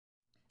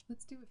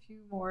Let's do a few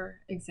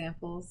more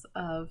examples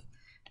of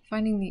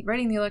writing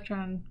the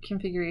electron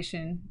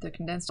configuration, the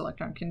condensed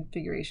electron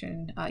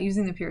configuration,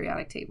 using the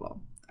periodic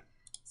table.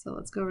 So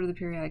let's go over to the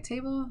periodic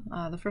table.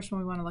 The first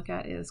one we want to look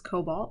at is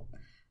cobalt.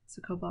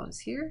 So cobalt is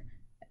here,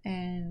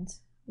 and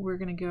we're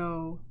going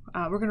to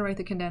write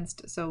the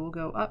condensed. So we'll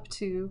go up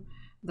to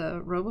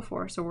the row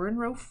before. So we're in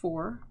row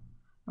 4,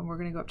 and we're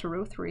going to go up to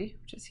row 3,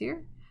 which is here.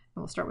 And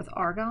we'll start with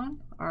argon,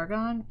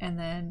 and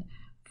then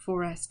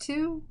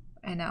 4s2.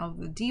 And now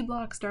the D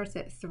block starts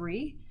at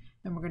 3,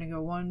 and we're going to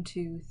go 1,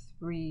 2,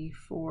 3,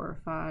 4,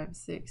 5,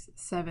 6,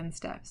 7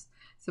 steps.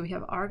 So we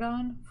have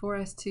argon,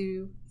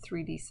 4s2,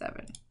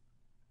 3d7.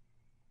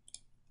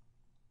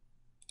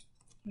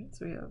 Right,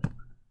 so we have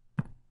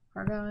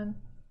argon,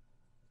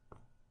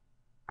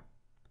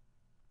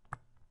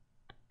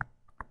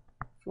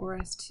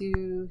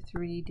 4s2,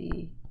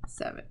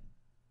 3d7.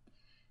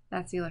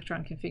 That's the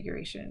electron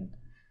configuration.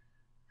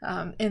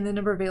 And the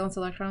number of valence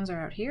electrons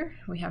are out here.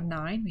 We have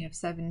 9, we have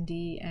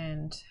 7d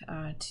and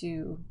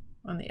 2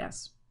 on the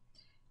s.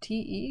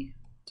 Te,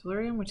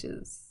 tellurium, which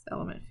is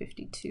element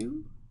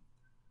 52.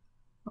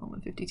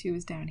 Element 52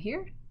 is down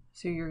here.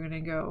 So you're going to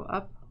go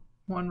up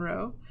 1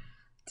 row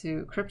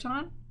to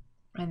krypton,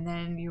 and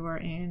then you are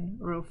in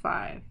row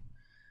 5.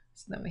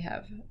 So then we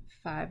have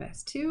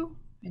 5s2,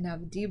 and now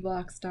the D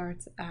block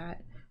starts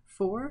at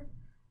 4.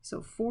 So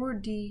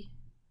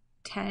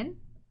 4d10,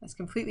 that's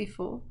completely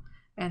full.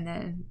 And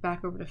then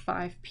back over to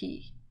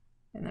 5p,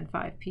 and then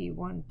 5p,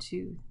 1,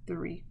 2,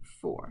 3,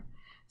 4.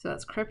 So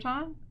that's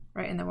krypton,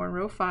 right? And then we're in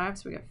row 5,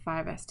 so we got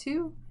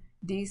 5s2.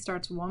 D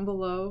starts 1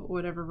 below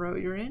whatever row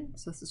you're in.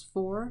 So this is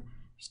 4.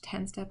 There's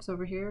 10 steps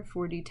over here,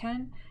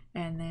 4d10,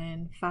 and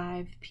then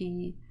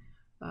 5p,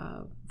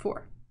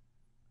 4.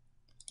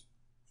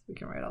 So we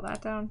can write all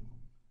that down.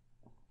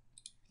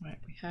 All right,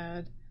 we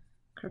had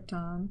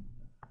krypton,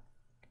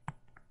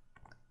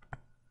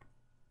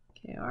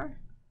 Kr.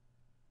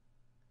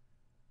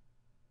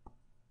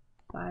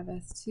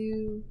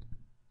 5s2,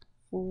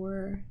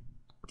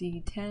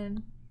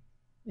 4d10,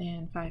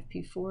 and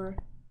 5p4.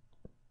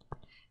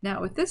 Now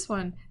with this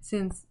one,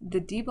 since the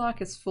D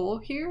block is full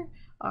here,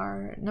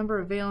 our number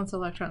of valence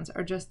electrons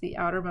are just the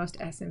outermost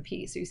s and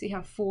p. So you see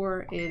how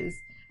 4 is,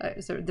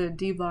 so the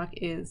D block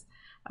is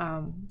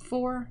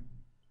 4,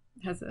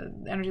 has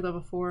an energy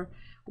level 4.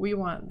 We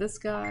want this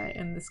guy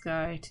and this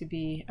guy to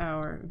be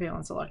our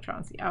valence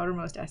electrons, the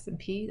outermost s and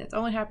p. That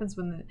only happens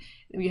when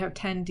we have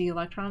 10 d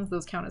electrons.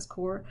 Those count as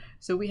core.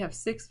 So we have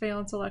 6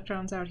 valence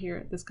electrons out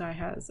here. This guy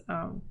has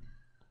 9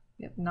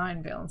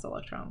 valence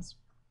electrons.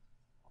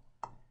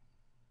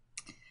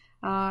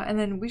 And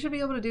then we should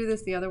be able to do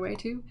this the other way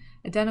too.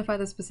 Identify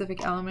the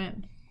specific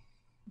element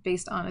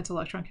based on its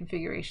electron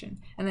configuration,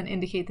 and then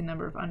indicate the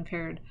number of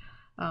unpaired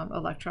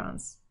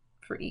electrons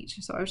for each.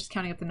 So I was just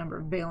counting up the number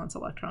of valence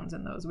electrons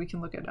in those. We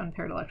can look at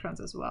unpaired electrons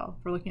as well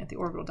if we're looking at the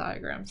orbital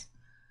diagrams.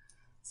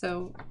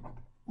 So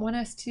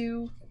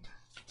 1s2,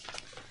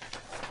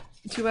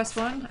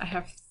 2s1, I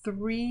have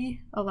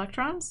 3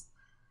 electrons.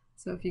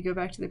 So if you go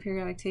back to the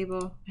periodic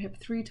table, I have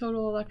 3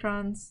 total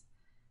electrons.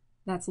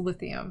 That's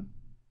lithium.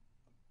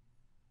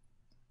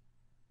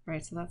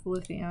 Right, so that's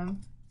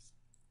lithium.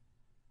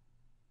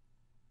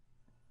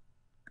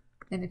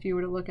 And if you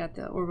were to look at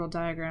the orbital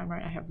diagram,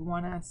 right, I have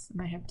 1s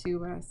and I have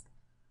 2s.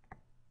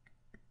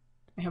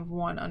 I have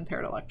 1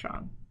 unpaired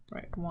electron,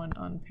 right? 1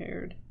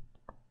 unpaired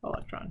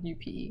electron,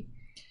 UPE.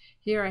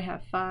 Here I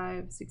have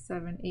 5, 6,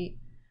 7, 8,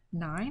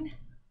 9.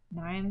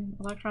 9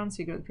 electrons.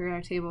 So you go to the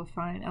periodic table,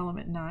 find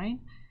element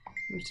 9,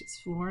 which is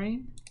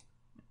fluorine.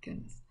 My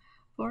goodness.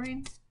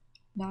 Fluorine,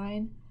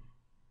 9.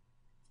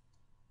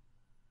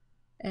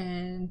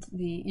 And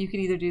you could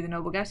either do the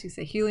noble gas, you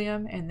say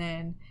helium, and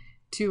then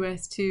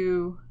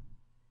 2s2,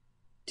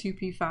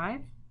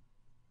 2p5.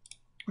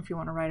 If you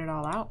want to write it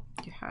all out,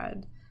 you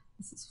had,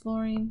 this is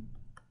fluorine,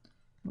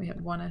 we had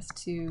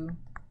 1s2,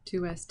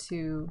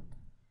 2s2,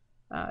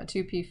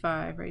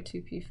 2p5, right,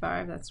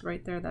 2p5, that's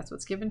right there, that's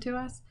what's given to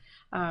us.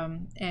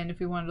 And if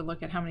we wanted to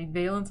look at how many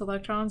valence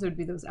electrons, it would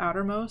be those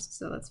outermost,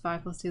 so that's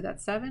 5 plus 2,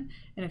 that's 7.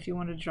 And if you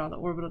wanted to draw the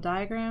orbital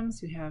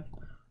diagrams, you have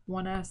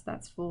 1s,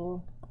 that's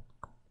full,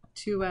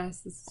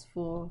 2s, this is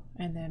full,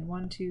 and then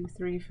 1, 2,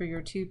 3 for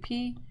your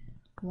 2p,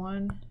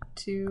 1,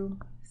 2,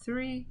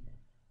 3,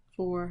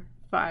 4,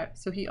 5.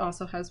 So he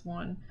also has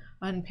 1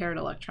 unpaired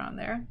electron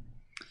there.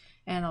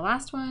 And the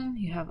last one,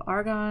 you have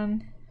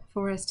argon,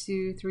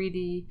 4s2,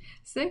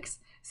 3d6.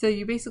 So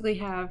you basically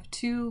have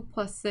 2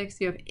 plus 6,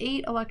 you have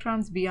 8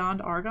 electrons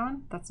beyond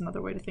argon. That's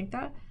another way to think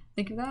of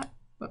that.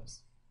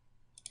 Whoops.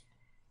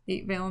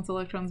 8 valence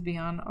electrons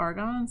beyond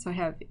argon. So I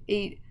have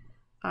 8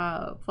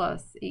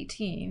 plus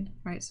 18,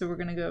 right? So we're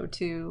going to go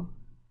to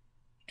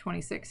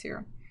 26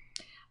 here.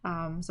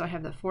 So I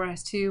have the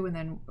 4s2 and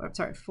then,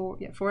 sorry,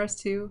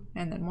 4s2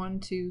 and then 1,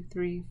 2,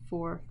 3,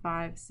 4,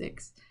 5,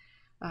 6,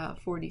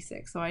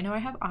 46. So I know I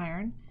have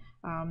iron.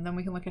 Then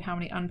we can look at how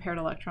many unpaired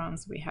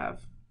electrons we have.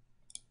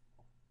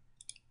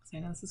 So I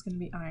know this is going to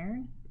be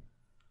iron,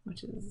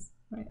 which is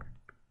right,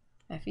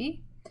 Fe.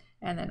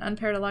 and then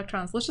unpaired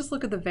electrons. Let's just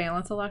look at the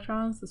valence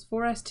electrons. This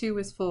 4s2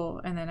 is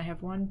full, and then I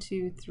have 1,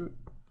 2, 3,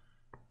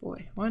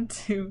 1,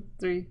 2,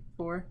 3,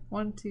 4,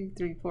 1, 2,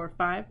 3, 4,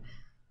 5.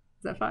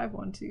 Is that 5?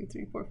 1, 2,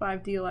 3, 4,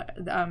 5 d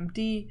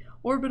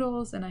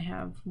orbitals, and I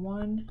have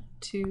 1,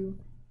 2,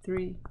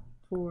 3,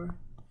 4,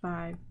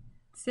 5,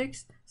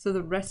 6. So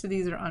the rest of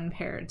these are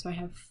unpaired. So I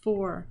have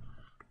 4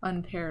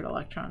 unpaired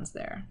electrons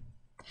there.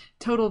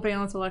 Total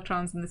valence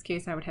electrons, in this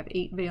case, I would have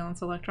 8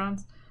 valence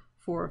electrons.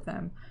 4 of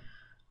them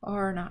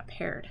are not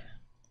paired.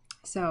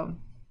 So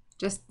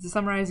just to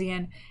summarize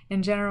again,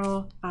 in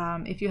general,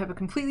 if you have a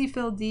completely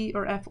filled D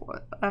or F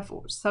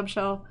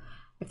subshell,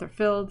 if they're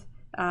filled,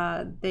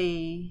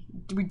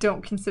 we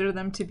don't consider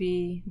them to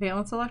be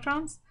valence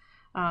electrons.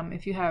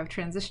 If you have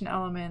transition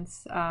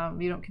elements,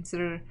 you don't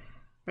consider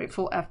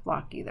full F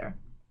block either.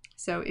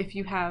 So if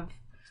you have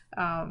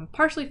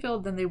partially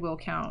filled, then they will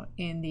count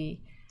in the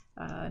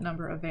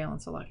number of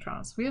valence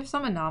electrons. We have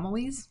some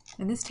anomalies,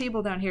 and this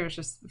table down here is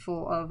just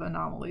full of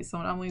anomalies. So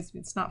anomalies,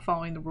 it's not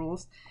following the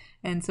rules.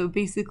 And so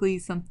basically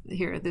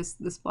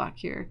this block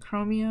here,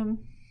 chromium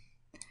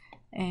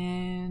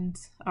and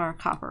our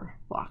copper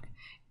block,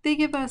 they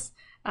give us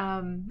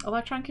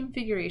electron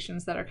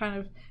configurations that are kind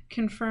of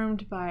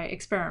confirmed by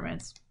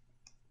experiments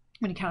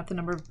when you count the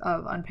number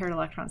of unpaired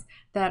electrons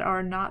that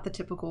are not the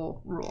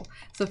typical rule.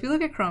 So if you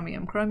look at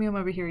chromium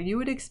over here, you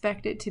would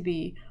expect it to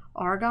be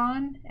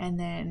argon and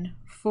then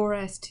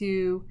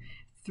 4s2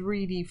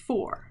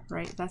 3d4,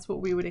 right? That's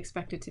what we would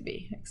expect it to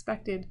be. We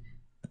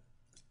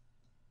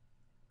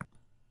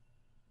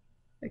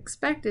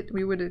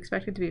would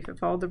expect it to be, if it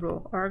followed the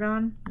rule,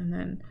 argon and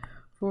then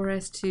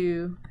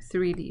 4s2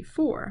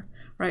 3d4,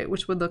 right?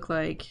 Which would look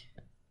like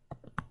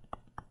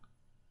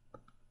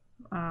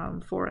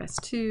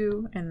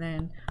 4s2 and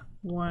then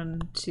 1,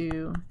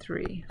 2,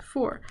 3,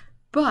 4.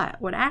 But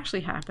what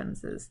actually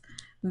happens is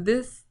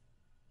this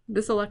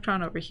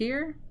electron over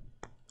here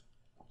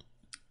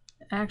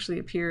actually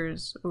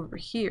appears over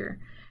here,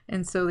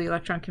 and so the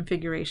electron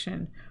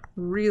configuration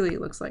really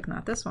looks like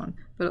not this one,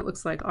 but it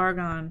looks like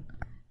argon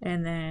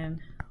and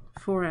then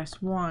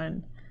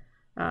 4s1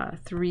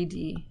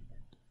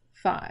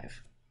 3d5.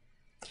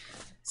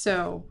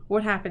 So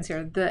what happens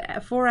here? The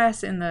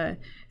 4s and the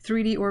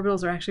 3d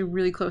orbitals are actually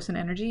really close in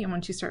energy, and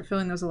once you start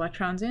filling those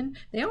electrons in,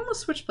 they almost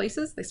switch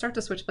places. They start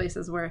to switch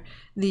places where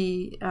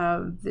the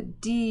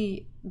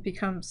d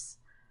becomes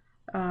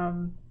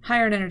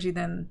higher in energy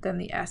than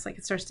the s. Like,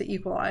 it starts to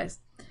equalize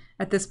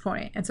at this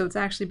point, and so it's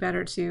actually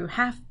better to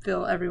half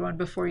fill everyone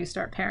before you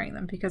start pairing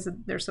them because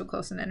they're so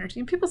close in energy.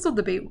 And people still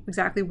debate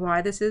exactly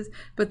why this is,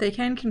 but they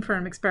can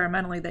confirm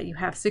experimentally that you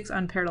have 6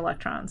 unpaired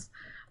electrons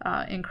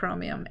in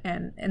chromium,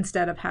 and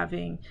instead of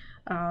having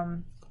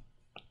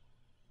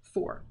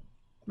 4,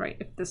 right,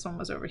 if this one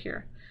was over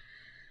here.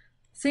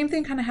 Same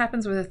thing kind of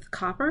happens with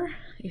copper.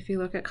 If you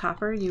look at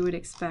copper, you would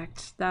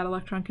expect that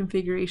electron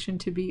configuration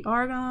to be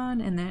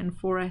argon and then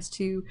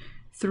 4s2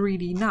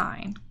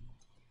 3d9,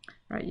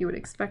 right? You would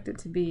expect it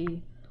to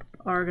be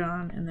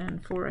argon and then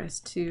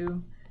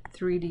 4s2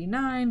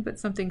 3d9, but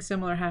something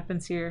similar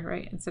happens here,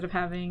 right? Instead of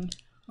having,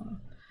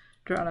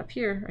 draw it up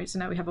here, right? So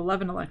now we have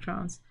 11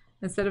 electrons.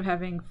 Instead of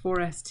having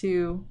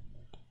 4s2,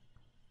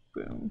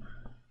 boom,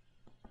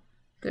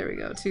 there we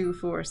go, 2,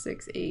 4,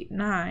 6, 8,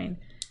 9,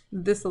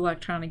 this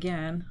electron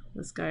again,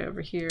 this guy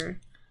over here,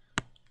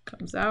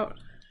 comes out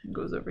and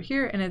goes over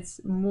here, and it's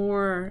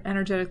more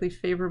energetically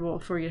favorable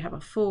for you to have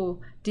a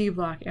full D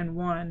block and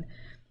 1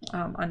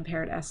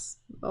 unpaired S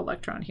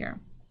electron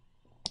here.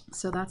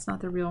 So that's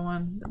not the real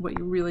one, what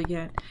you really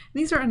get.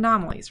 These are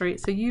anomalies, right?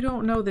 So you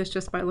don't know this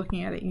just by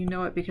looking at it. You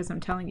know it because I'm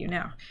telling you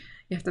now.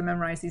 You have to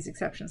memorize these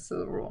exceptions to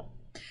the rule.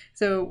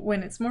 So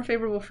when it's more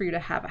favorable for you to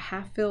have a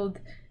half-filled,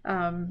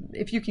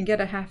 if you can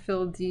get a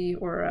half-filled D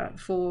or a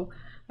full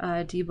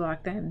D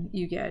block, then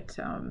you get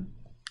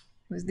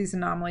these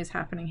anomalies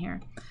happening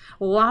here.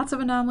 Lots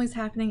of anomalies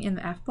happening in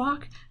the F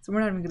block, so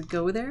we're not even going to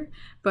go there.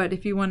 But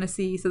if you want to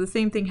see, so the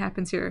same thing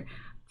happens here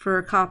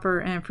for copper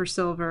and for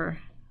silver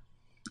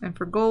and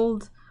for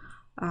gold,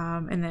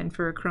 and then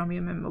for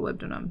chromium and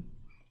molybdenum.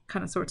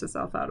 Kind of sorts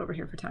itself out over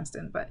here for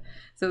tungsten. But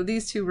so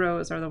these 2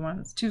 rows are the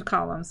ones, 2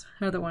 columns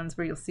are the ones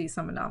where you'll see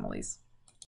some anomalies.